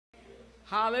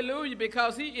Hallelujah,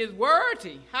 because he is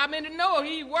worthy. How many know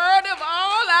he's worthy of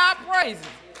all our praises?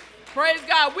 Praise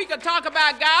God. We could talk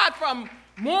about God from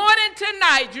morning to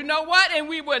night, you know what? And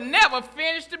we would never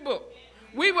finish the book.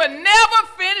 We would never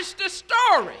finish the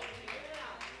story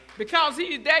because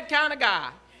he's that kind of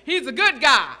God. He's a good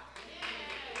God.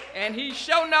 And he's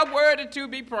sure enough worthy to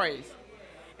be praised.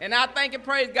 And I thank and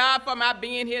praise God for my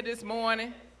being here this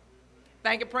morning.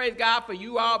 Thank and praise God for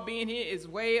you all being here as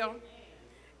well.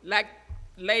 Like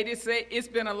lady said, it's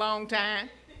been a long time.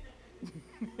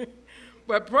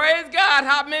 But praise God,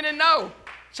 how many know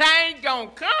change gonna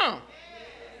come?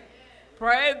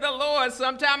 Praise the Lord.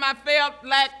 Sometimes I felt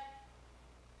like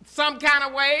some kind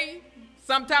of way.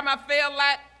 Sometimes I felt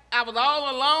like I was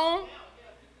all alone.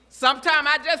 Sometimes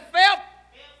I just felt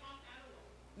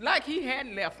like he had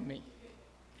left me.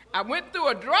 I went through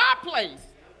a dry place,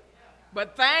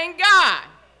 but thank God,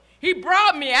 he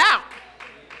brought me out.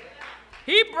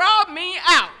 He brought me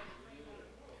out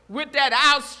with that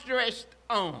outstretched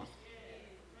arm.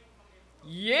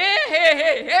 Yeah, hey,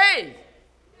 hey, hey.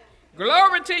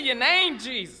 Glory to your name,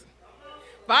 Jesus.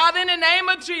 Father, in the name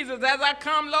of Jesus, as I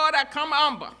come, Lord, I come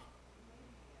humble.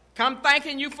 Come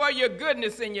thanking you for your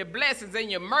goodness and your blessings and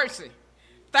your mercy.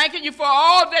 Thanking you for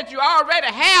all that you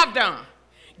already have done.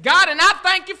 God, and I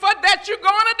thank you for that you're going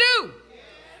to do.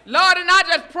 Lord, and I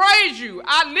just praise you.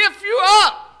 I lift you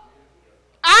up.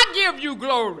 I give you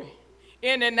glory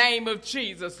in the name of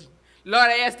Jesus. Lord,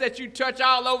 I ask that you touch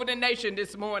all over the nation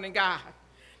this morning, God.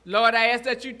 Lord, I ask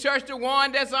that you touch the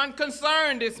one that's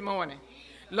unconcerned this morning.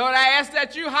 Lord, I ask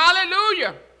that you,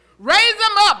 hallelujah, raise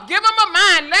them up, give them a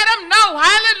mind, let them know,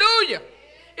 hallelujah,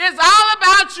 it's all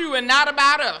about you and not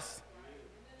about us.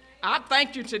 I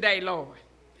thank you today, Lord.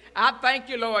 I thank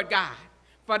you, Lord God,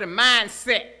 for the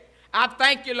mindset. I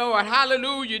thank you, Lord,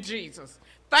 hallelujah, Jesus.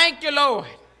 Thank you, Lord,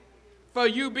 for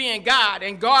you being God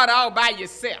and God all by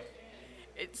yourself.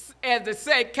 It's, as they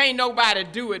said, can't nobody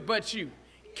do it but you.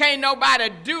 Can't nobody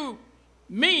do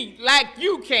me like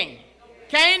you can.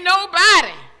 Can't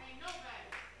nobody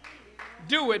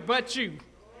do it but you.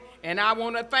 And I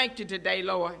want to thank you today,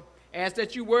 Lord. Ask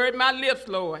that you word my lips,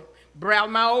 Lord. Bridle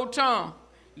my old tongue.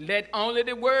 Let only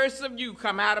the words of you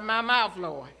come out of my mouth,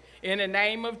 Lord. In the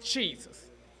name of Jesus.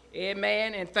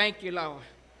 Amen, and thank you, Lord.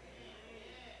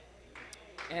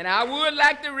 And I would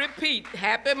like to repeat,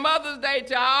 Happy Mother's Day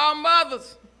to all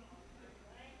mothers.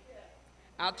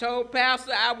 I told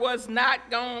Pastor I was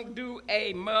not going to do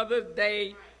a Mother's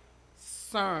Day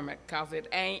sermon because it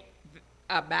ain't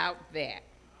about that.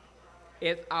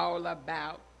 It's all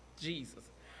about Jesus.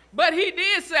 But he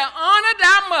did say, honor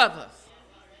thy mothers,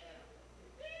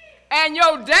 and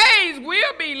your days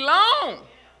will be long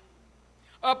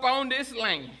up on this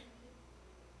land.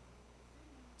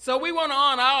 So we want to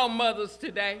honor all mothers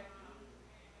today.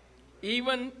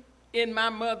 Even in my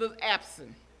mother's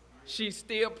absence, she's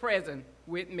still present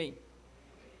with me.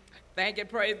 Thank and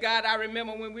praise God. I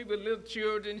remember when we were little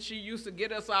children, she used to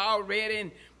get us all ready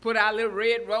and put our little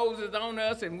red roses on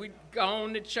us, and we'd go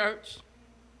on to church.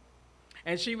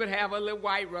 And she would have a little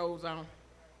white rose on,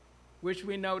 which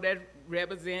we know that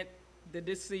represent the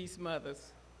deceased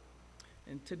mothers.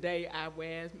 And today I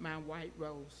wear my white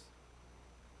rose.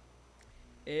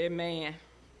 Amen.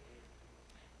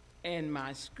 And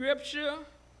my scripture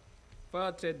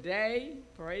for today,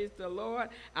 praise the Lord.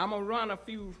 I'm going to run a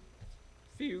few.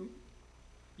 You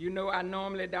know I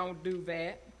normally don't do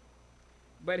that.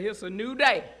 But it's a new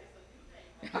day.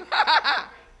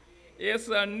 It's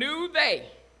a new day.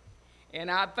 And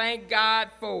I thank God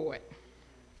for it.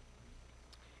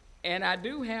 And I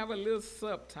do have a little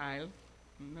subtitle.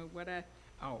 You know what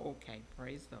oh, okay.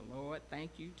 Praise the Lord.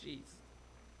 Thank you, Jesus.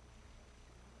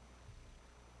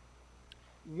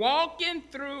 Walking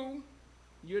through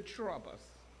your troubles.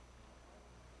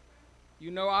 You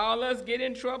know, all us get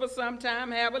in trouble sometime,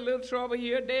 have a little trouble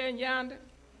here, there, and yonder.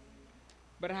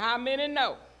 But how many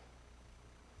know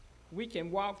we can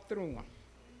walk through them?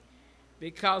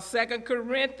 Because 2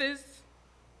 Corinthians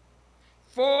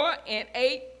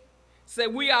 4:8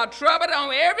 said we are troubled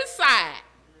on every side,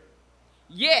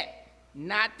 yet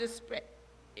not despair.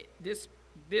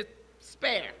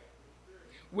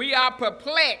 We are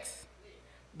perplexed,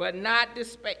 but not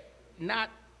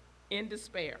in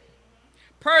despair.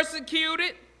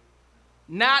 Persecuted,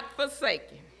 not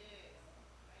forsaken.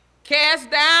 Cast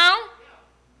down,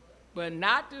 but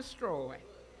not destroyed.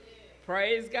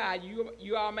 Praise God.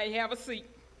 You all may have a seat.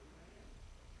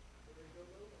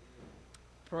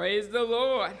 Praise the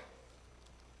Lord.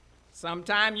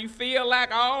 Sometimes you feel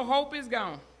like all hope is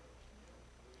gone.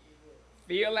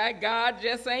 Feel like God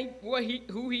just ain't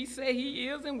who he say he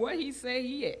is and what he say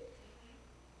he is.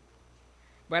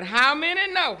 But how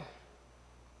many know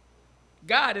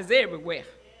God is everywhere.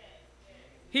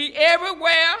 He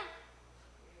everywhere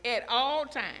at all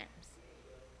times.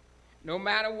 No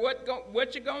matter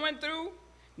what you're going through,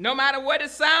 no matter what it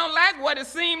sounds like, what it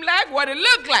seems like, what it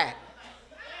looks like,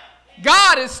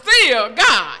 God is still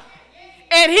God.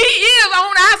 And he is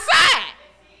on our side.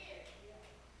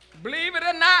 Believe it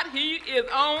or not, he is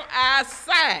on our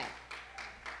side.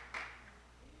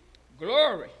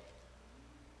 Glory.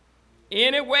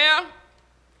 Anywhere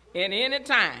and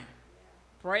anytime.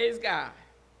 Praise God.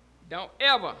 Don't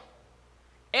ever,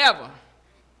 ever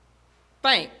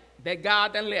think that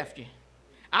God done left you.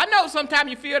 I know sometimes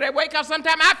you feel that way because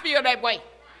sometimes I feel that way.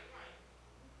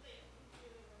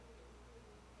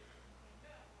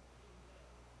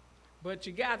 But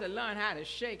you got to learn how to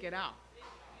shake it off.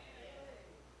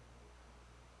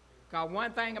 Because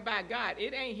one thing about God,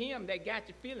 it ain't him that got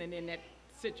you feeling in that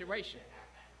situation.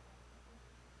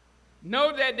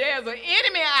 Know that there's an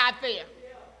enemy out there.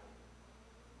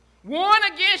 Warn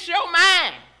against your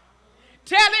mind.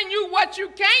 Telling you what you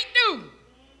can't do.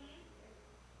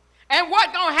 And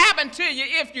what's going to happen to you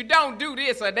if you don't do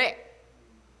this or that.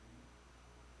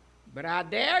 But I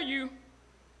dare you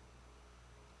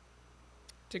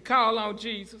to call on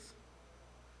Jesus.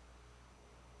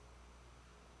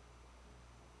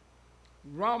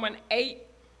 Romans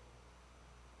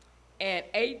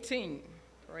 8:18.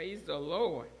 Praise the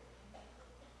Lord.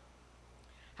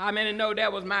 How many know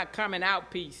that was my coming out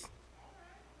piece?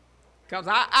 Because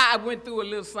I went through a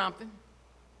little something.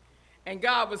 And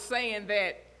God was saying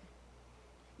that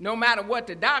no matter what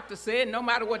the doctor said, no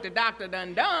matter what the doctor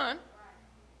done,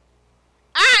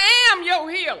 I am your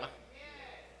healer.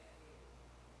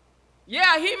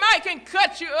 Yeah, he might can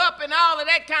cut you up and all of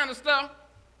that kind of stuff.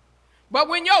 But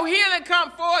when your healing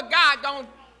come forward, God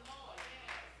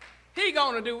he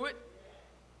gonna do it.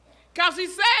 Because he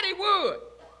said he would.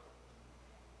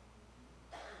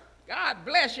 God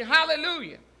bless you.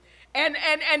 Hallelujah. And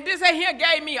this right here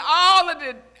gave me all of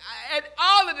the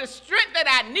strength that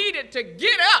I needed to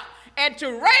get up and to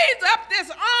raise up this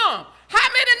arm. How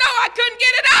many know I couldn't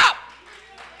get it up?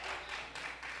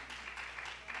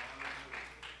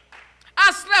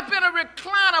 I slept in a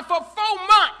recliner for 4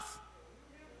 months.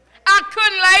 I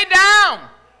couldn't lay down.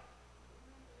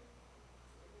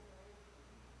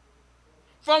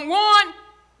 From one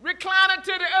recliner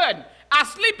to the other. I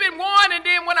sleep in one, and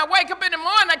then when I wake up in the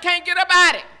morning, I can't get up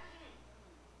out of it.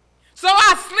 So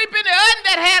I sleep in the other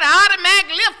that had an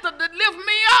automatic lifter to lift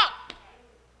me up.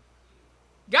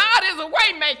 God is a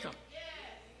way maker.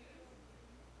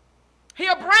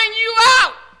 He'll bring you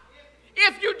out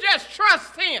if you just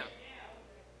trust him.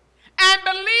 And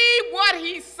believe what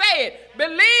he said.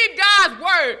 Believe God's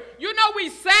word. You know we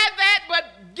said that,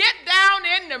 but get down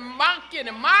in the muck and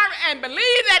the mire and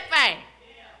believe that thing.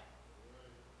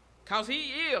 Because he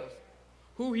is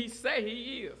who he say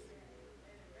he is.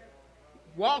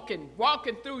 Walking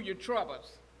through your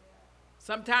troubles.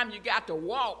 Sometimes you got to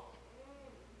walk.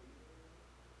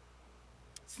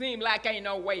 Seem like ain't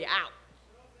no way out.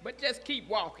 But just keep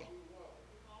walking.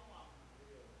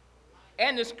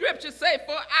 And the scriptures say,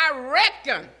 for I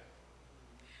reckon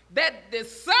that the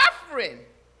suffering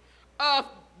of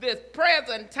this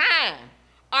present time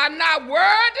are not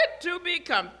worthy to be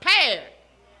compared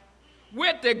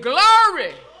with the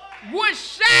glory which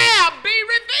shall be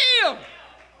revealed.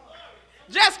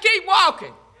 Just keep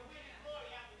walking.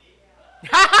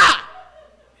 Ha ha!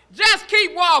 Just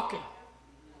keep walking.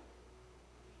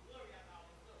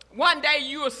 One day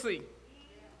you'll see.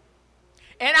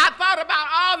 And I thought about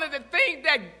all of the things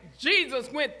that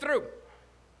Jesus went through.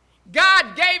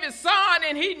 God gave his son,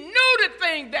 and he knew the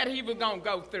things that he was going to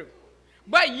go through.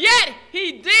 But yet,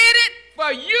 he did it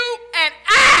for you and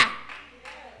I.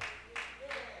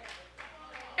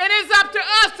 And it's up to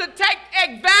us to take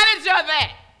advantage of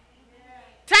that.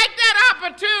 Take that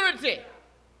opportunity.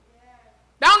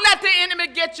 Don't let the enemy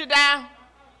get you down.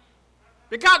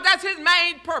 Because that's his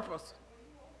main purpose.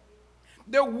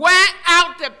 To wear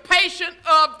out the patience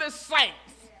of the saints.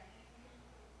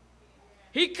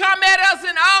 He come at us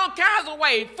in all kinds of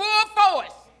ways, full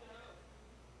force.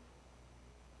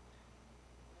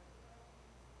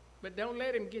 But don't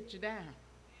let him get you down.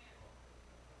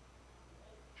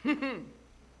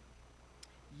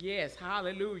 Yes,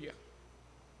 hallelujah.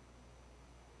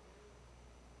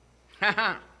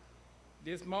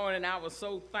 This morning I was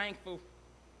so thankful.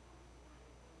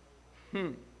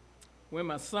 When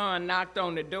my son knocked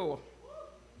on the door.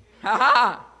 Ha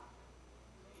ha!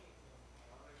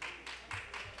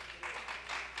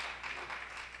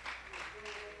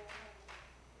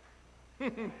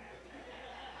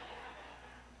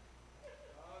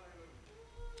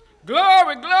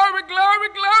 Glory, glory, glory,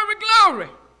 glory, glory.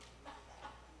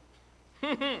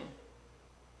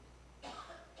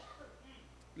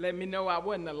 Let me know I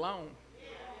wasn't alone.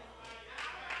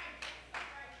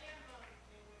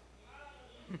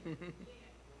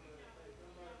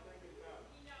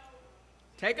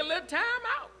 Take a little time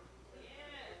out.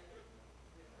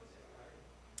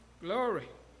 Glory.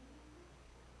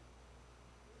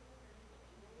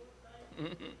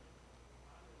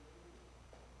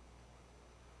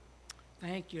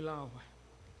 Thank you, Lord.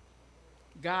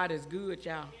 God is good,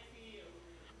 y'all.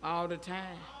 All the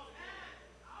time.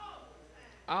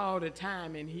 All the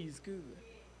time, and he's good.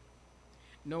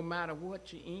 No matter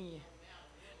what you're in.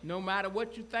 No matter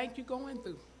what you think you're going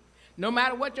through. No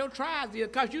matter what your trials is.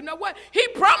 Because you know what? He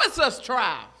promised us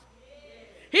trials.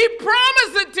 He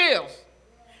promised it to us.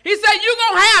 He said you're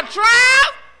going to have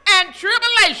trials and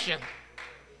tribulation.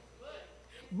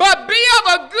 But be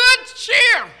of a good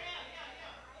cheer.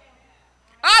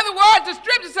 Other words, the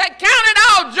scripture said, count it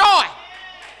all joy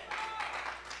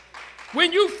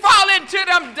when you fall into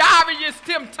them diverse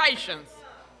temptations.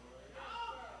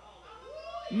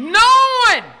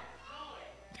 Knowing.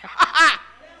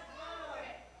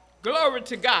 Glory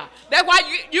to God. That's why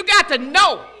you got to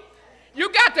know.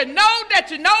 You got to know that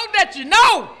you know that you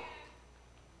know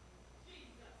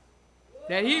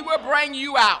that he will bring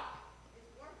you out.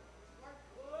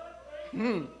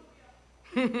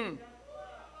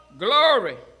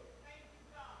 Glory.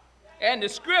 And the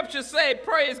scripture say,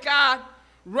 praise God,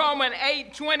 Romans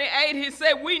 8:28, he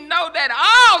said, we know that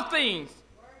all things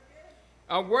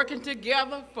are working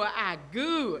together for our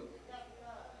good.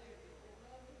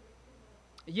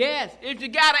 Yes, if you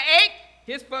got an ache,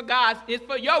 it's for God, it's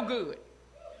for your good.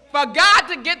 For God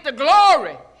to get the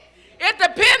glory. It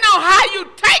depends on how you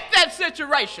take that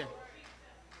situation.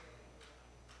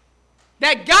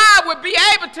 That God would be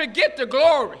able to get the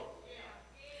glory.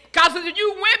 Because if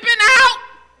you wimping out,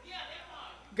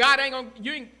 God ain't gonna,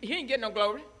 he ain't getting no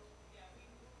glory.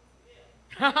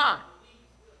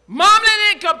 Mumbling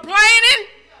and complaining,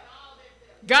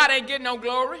 God ain't getting no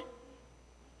glory.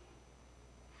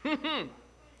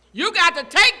 You got to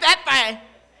take that thing.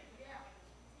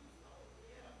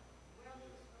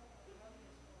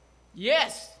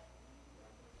 Yes.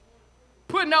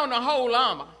 Putting on the whole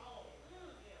armor.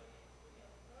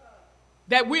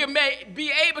 That we may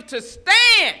be able to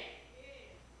stand.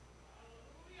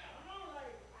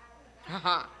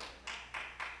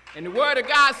 And the word of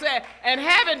God said, and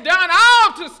having done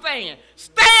all to stand,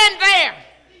 stand there.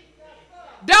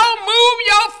 Don't move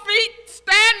your feet,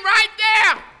 stand right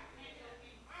there.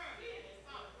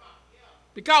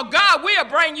 Because God will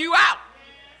bring you out.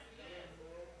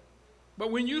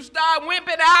 But when you start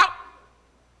wimping out,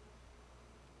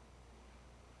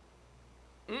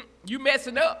 you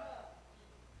messing up.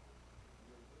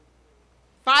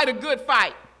 Fight a good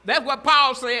fight. That's what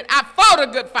Paul said. I fought a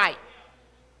good fight.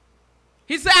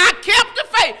 He said, I kept the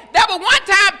faith. That was one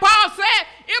time Paul said,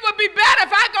 it would be better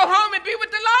if I go home and be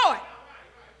with the Lord.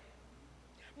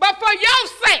 But for your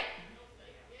sake,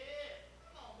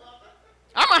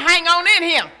 I'm going to hang on in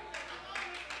here.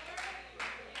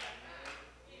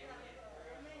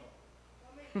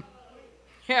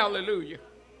 Hallelujah.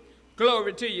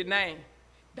 Glory to your name.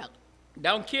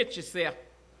 Don't kid yourself.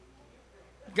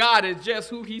 God is just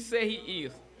who he said he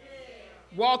is.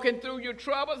 Walking through your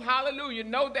troubles, hallelujah,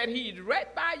 know that he's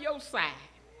right by your side.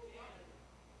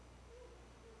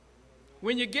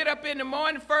 When you get up in the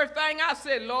morning, first thing I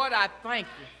said, Lord, I thank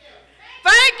you.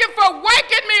 Thank you for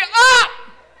waking me up.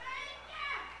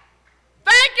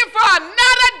 Thank you for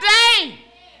another day.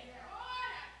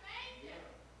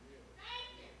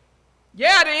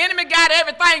 Yeah, the enemy got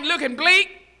everything looking bleak,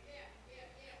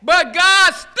 but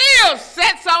God still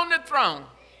sits on the throne.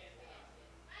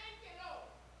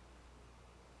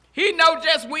 He knows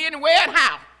just when, where, and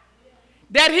how.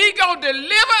 That he going to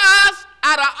deliver us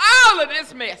out of all of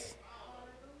this mess.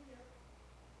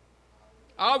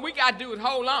 All we got to do is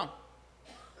hold on.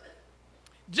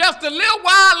 Just a little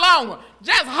while longer.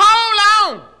 Just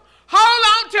hold on. Hold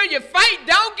on to your faith.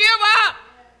 Don't give up.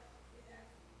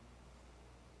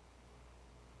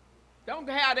 Don't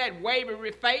have that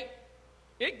wavering faith.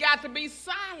 It got to be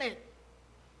solid.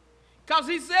 Because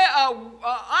he said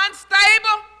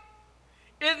unstable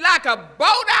is like a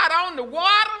boat out on the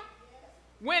water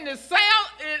when the sail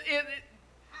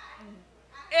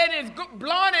is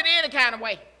blowing it any kind of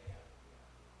way.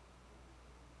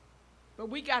 But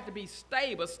we got to be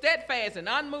stable, steadfast, and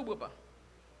unmovable.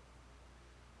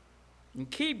 And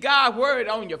keep God's word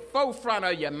on your forefront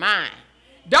of your mind.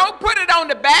 Don't put it on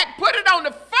the back, put it on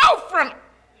the forefront.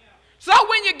 So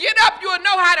when you get up, you'll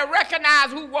know how to recognize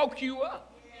who woke you up.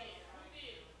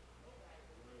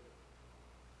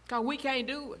 Because we can't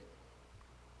do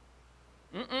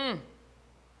it.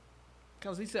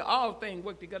 Because he said all things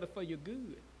work together for your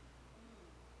good.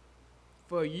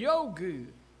 For your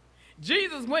good.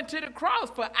 Jesus went to the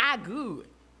cross for our good.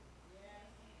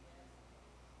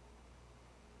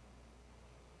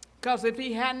 Because if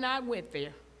he had not went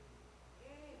there,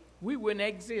 we wouldn't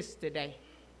exist today.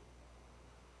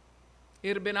 It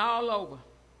would have been all over.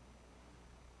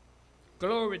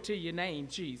 Glory to your name,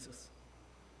 Jesus.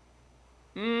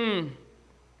 Glory,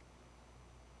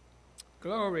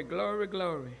 glory,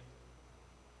 glory.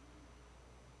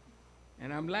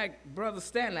 And I'm like, Brother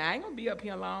Stanley, I ain't going to be up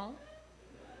here long.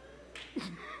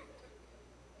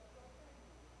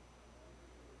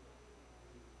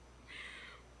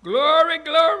 Glory,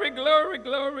 glory, glory,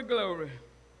 glory, glory.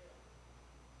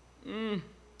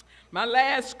 My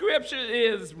last scripture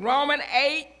is Romans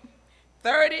 8,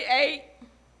 38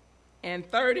 and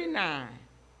 39.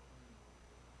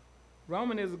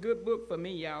 Romans is a good book for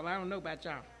me, y'all. I don't know about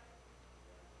y'all.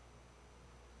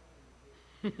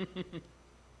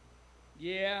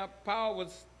 Yeah, Paul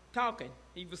was talking.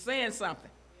 He was saying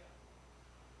something.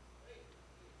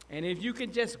 And if you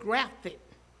can just graft it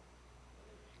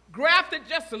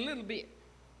just a little bit,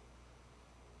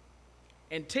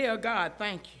 and tell God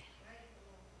thank you.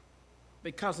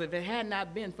 Because if it had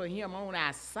not been for him on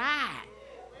our side,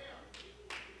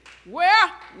 well,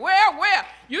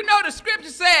 you know the scripture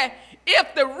said,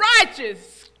 if the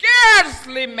righteous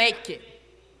scarcely make it,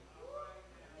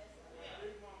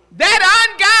 that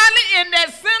ungodly and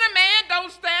that sinner man don't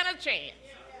stand a chance.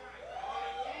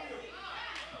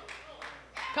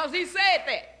 Because he said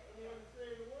that.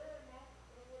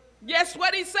 Guess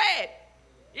what he said?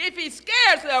 If he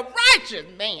scarcely, a righteous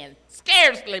man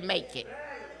scarcely make it.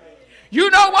 You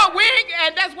know what?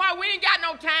 And that's why we ain't got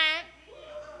no time.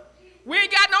 We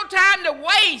ain't got no time to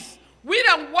waste. We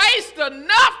done waste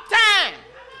enough time.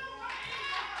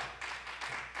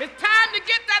 It's time to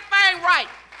get that thing right.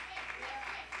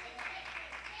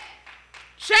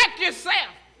 Check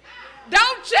yourself.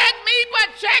 Don't check me,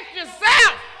 but check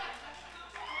yourself.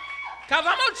 Because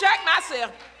I'm going to check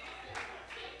myself.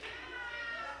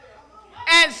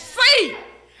 And see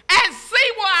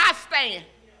where I stand.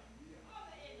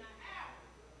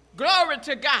 Glory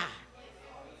to God.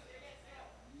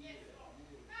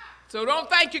 So don't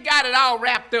think you got it all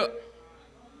wrapped up.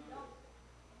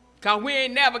 Because we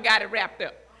ain't never got it wrapped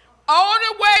up.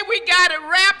 Only way we got it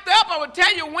wrapped up, I will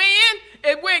tell you when,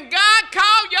 is when God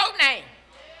called your name.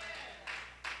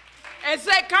 And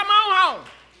said, come on home.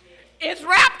 It's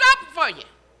wrapped up for you.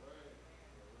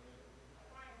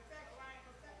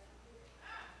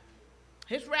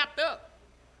 It's wrapped up.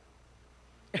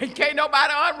 And can't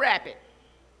nobody unwrap it.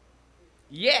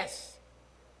 Yes.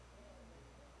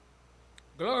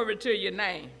 Glory to your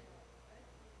name.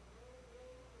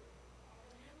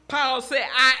 Paul said,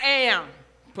 I am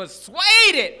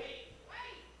persuaded.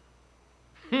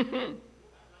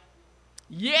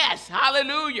 Yes,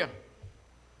 hallelujah.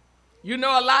 You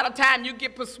know, a lot of time you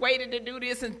get persuaded to do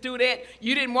this and do that.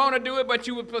 You didn't want to do it, but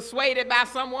you were persuaded by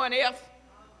someone else.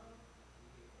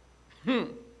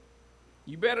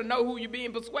 You better know who you're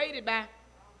being persuaded by.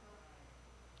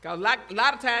 Because a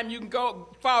lot of times you can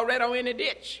fall right on in the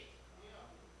ditch.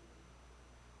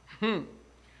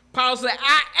 Paul said,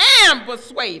 I am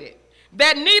persuaded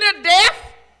that neither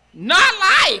death, nor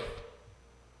life,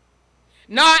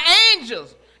 nor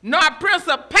angels, nor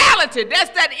principality, that's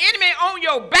that enemy on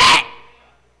your back,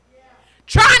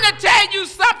 trying to tell you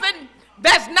something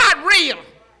that's not real.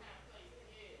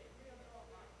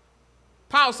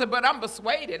 Paul said, but I'm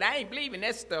persuaded. I ain't believing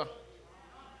that stuff.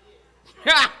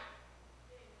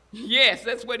 Yes,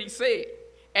 that's what he said.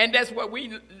 And that's what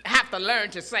we have to learn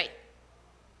to say.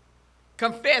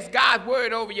 Confess God's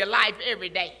word over your life every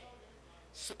day.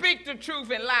 Speak the truth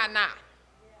and lie not.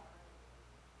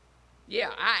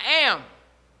 Yeah, I am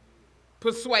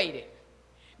persuaded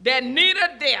that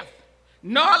neither death,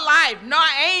 nor life, nor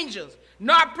angels,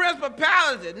 nor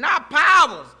principalities, nor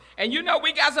powers. And you know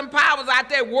we got some powers out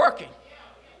there working.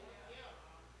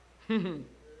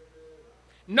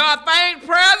 Nor things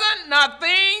present, nor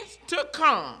things to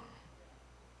come.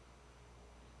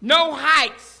 No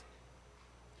heights,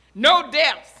 no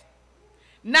depths,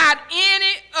 not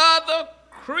any other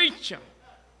creature.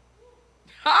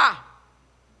 Ha!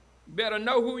 Better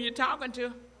know who you're talking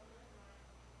to.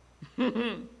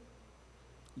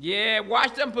 Yeah,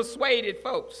 watch them persuaded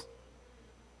folks.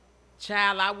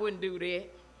 Child, I wouldn't do that.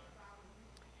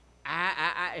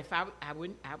 I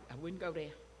wouldn't go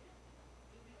there.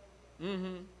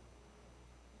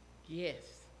 Yes.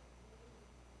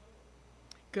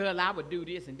 Girl, I would do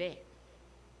this and that.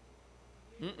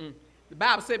 The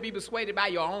Bible said be persuaded by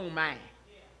your own mind.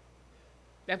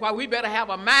 That's why we better have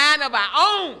a mind of our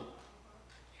own.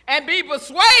 and be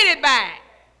persuaded by it.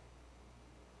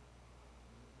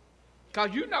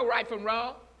 Because you know right from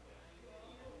wrong.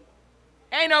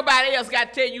 Ain't nobody else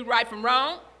got to tell you right from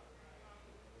wrong.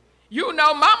 You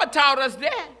know mama taught us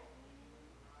that.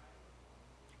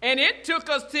 And it took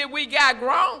us till we got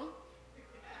grown.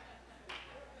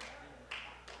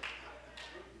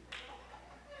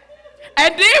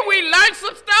 And then we learned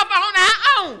some stuff on our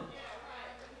own.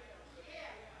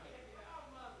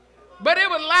 But it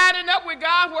was lining up with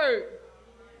God's word.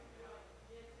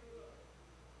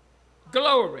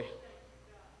 Glory.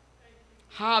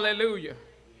 Hallelujah.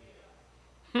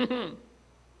 It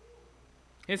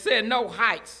said no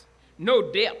heights,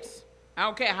 no depths. I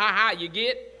don't care how high you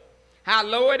get, how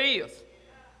low it is.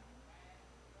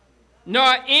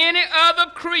 Nor any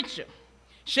other creature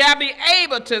shall be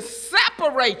able to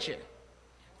separate you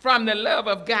from the love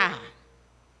of God,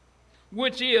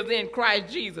 which is in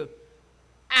Christ Jesus,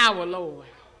 our Lord.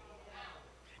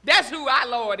 That's who our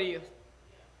Lord is.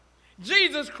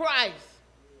 Jesus Christ,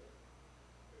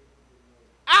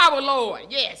 our Lord,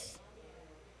 yes.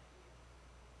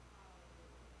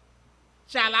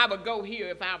 Child, I would go here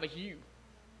if I was you.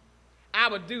 I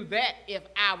would do that if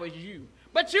I was you.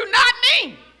 But you're not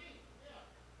me.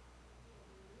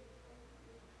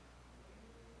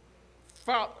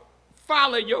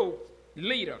 Follow your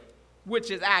leader,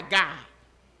 which is our God.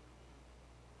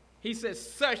 He says,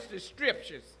 search the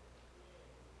scriptures,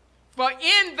 for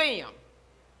in them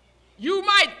you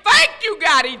might think you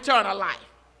got eternal life.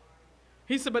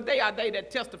 He said, but they are they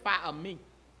that testify of me.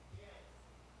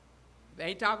 They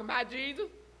ain't talking about Jesus.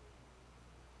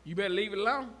 You better leave it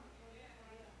alone.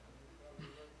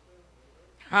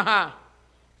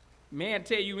 Man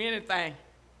tell you anything.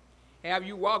 Have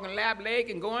you walking lap leg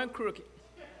and going crooked.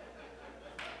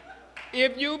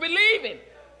 If you believe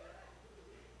it.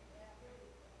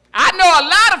 I know a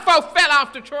lot of folks fell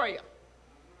off the trail.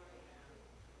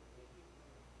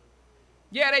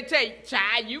 Yeah, they tell you,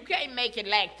 child, you can't make it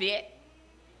like that.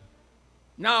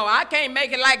 No, I can't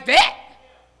make it like that.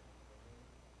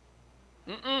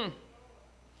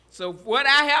 So what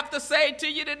I have to say to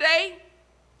you today,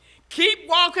 keep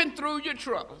walking through your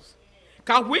troubles.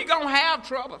 Because we're going to have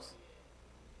troubles.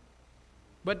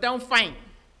 But don't faint.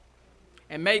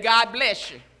 And may God bless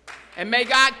you. And may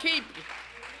God keep you.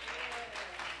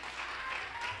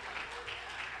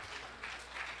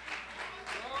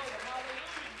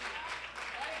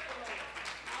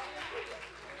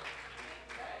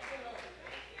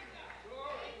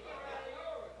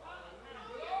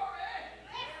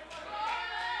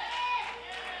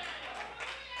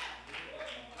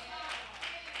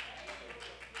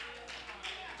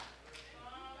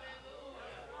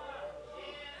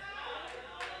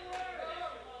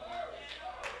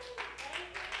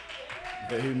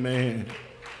 Amen.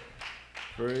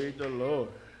 Praise the Lord.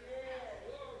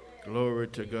 Glory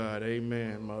to God.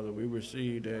 Amen, Mother. We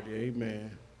received that.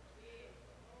 Amen.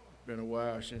 It's been a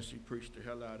while since she preached the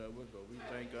hell out of us, but we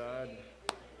thank God.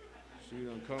 She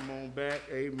done come on back.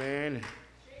 Amen.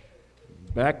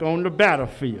 Back on the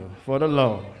battlefield for the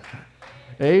Lord.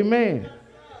 Amen.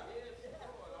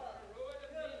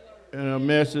 And a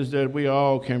message that we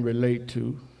all can relate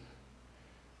to.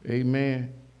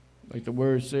 Amen. Like the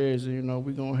word says, you know,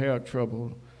 we're going to have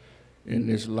trouble in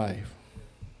this life.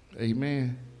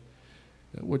 Amen.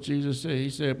 That's what Jesus said. He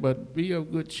said, but be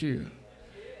of good cheer.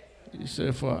 He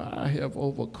said, for I have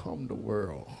overcome the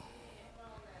world.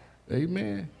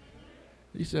 Amen.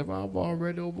 He said, I've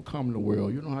already overcome the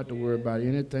world. You don't have to worry about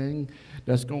anything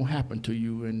that's going to happen to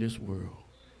you in this world.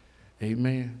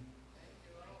 Amen.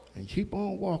 And keep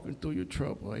on walking through your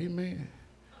trouble. Amen.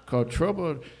 Because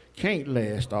trouble can't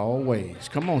last always.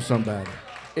 Come on, somebody.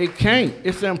 It can't.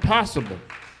 It's impossible.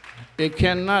 It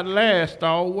cannot last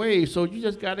always. So you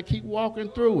just got to keep walking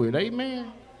through it.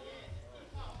 Amen.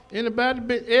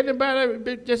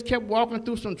 Anybody just kept walking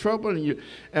through some trouble and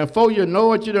before you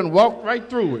know it, you done walked right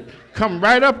through it. Come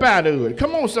right up out of it.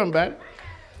 Come on, somebody.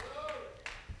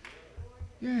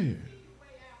 Yeah.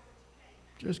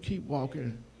 Just keep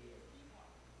walking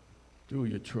through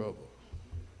your trouble.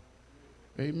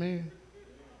 Amen.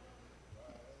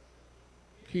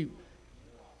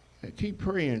 Keep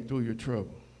praying through your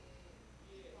trouble.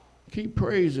 Keep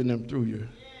praising them through your,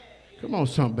 come on,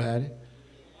 somebody.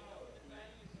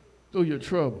 Through your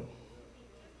trouble.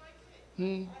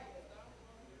 Amen.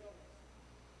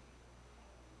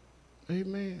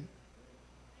 Man,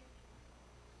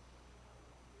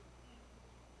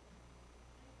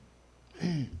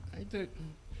 ain't that,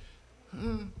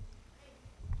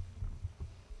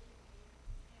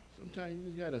 sometimes you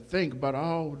just got to think about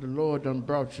all the Lord done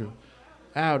brought you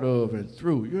out of and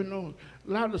through. You know,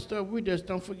 a lot of stuff we just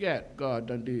don't forget God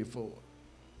done did for us.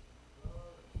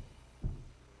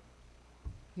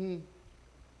 Ain't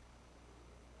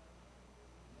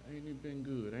it been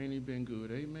good? Ain't it been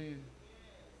good? Amen.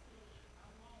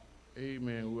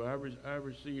 Amen. Well, I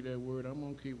received that word. I'm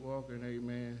going to keep walking,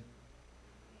 amen,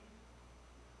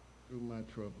 through my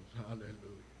troubles. Hallelujah.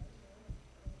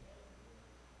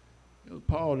 It was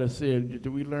Paul that said,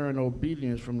 do we learn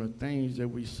obedience from the things that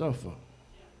we suffer?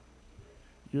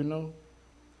 You know,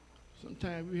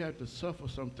 sometimes we have to suffer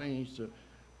some things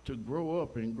to grow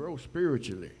up and grow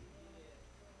spiritually.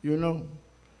 You know,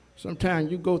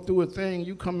 sometimes you go through a thing,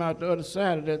 you come out the other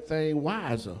side of that thing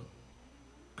wiser.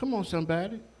 Come on,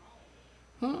 somebody.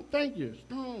 Huh? Thank you.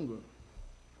 Stronger.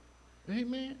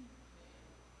 Amen.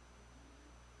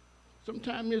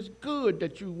 Sometimes it's good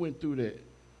that you went through that.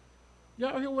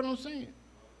 Y'all hear what I'm saying?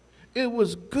 It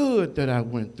was good that I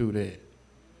went through that.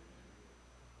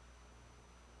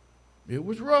 It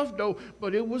was rough, though,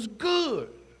 but it was good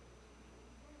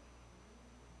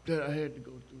that I had to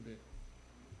go through that.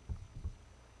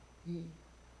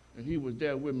 And he was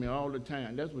there with me all the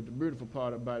time. That's what the beautiful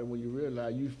part about it, when you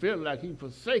realize you feel like he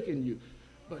forsaken you,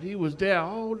 but he was there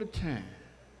all the time.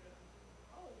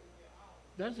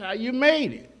 That's how you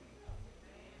made it.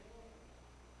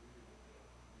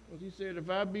 Well, he said, if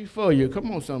I be for you,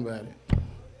 come on, somebody.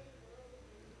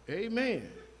 Amen.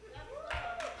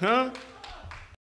 Huh?